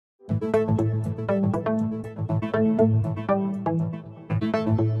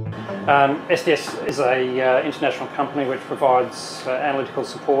SGS is an international company which provides analytical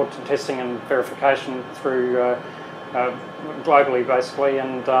support, testing and verification through globally basically,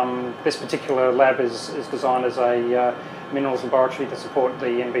 and this particular lab is designed as a minerals laboratory to support the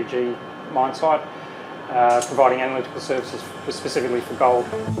NBG mine site, providing analytical services specifically for gold.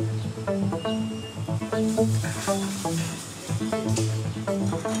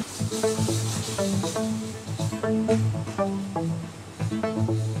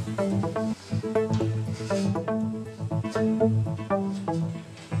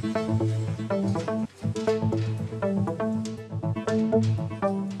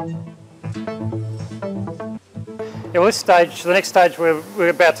 Yeah, well, this stage, the next stage we're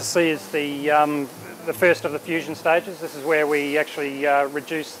about to see is the first of the fusion stages. This is where we actually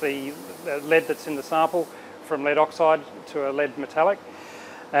reduce the lead that's in the sample from lead oxide to a lead metallic.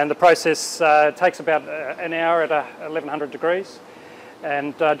 And the process takes about an hour at 1100 degrees.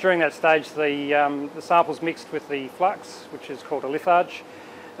 And during that stage, the sample's mixed with the flux, which is called a litharge.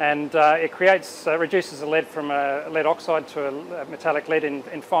 And it reduces the lead from a lead oxide to a metallic lead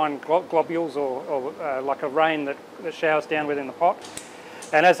in fine globules or like a rain that showers down within the pot.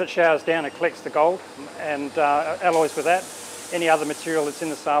 And as it showers down, it collects the gold and alloys with that. Any other material that's in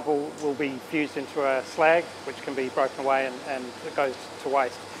the sample will be fused into a slag, which can be broken away and it goes to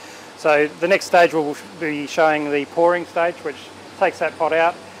waste. So the next stage will be showing the pouring stage, which takes that pot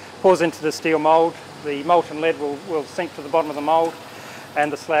out, pours into the steel mould. The molten lead will sink to the bottom of the mould,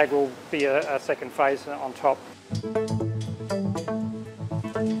 and the slag will be a second phase on top.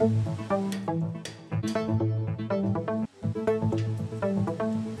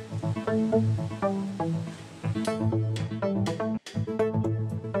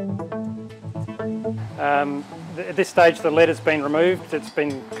 At this stage the lead has been removed. It's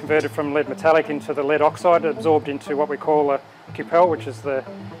been converted from lead metallic into the lead oxide, absorbed into what we call a cupel, which is the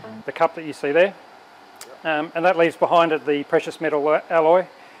cup that you see there. And that leaves behind it the precious metal alloy,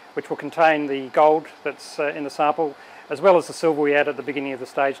 which will contain the gold that's in the sample, as well as the silver we add at the beginning of the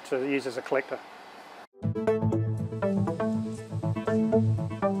stage to use as a collector.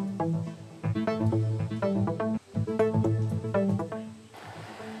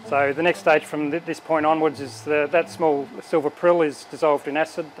 So the next stage from this point onwards is that small silver prill is dissolved in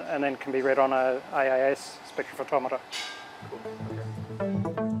acid and then can be read on a AAS spectrophotometer. Cool.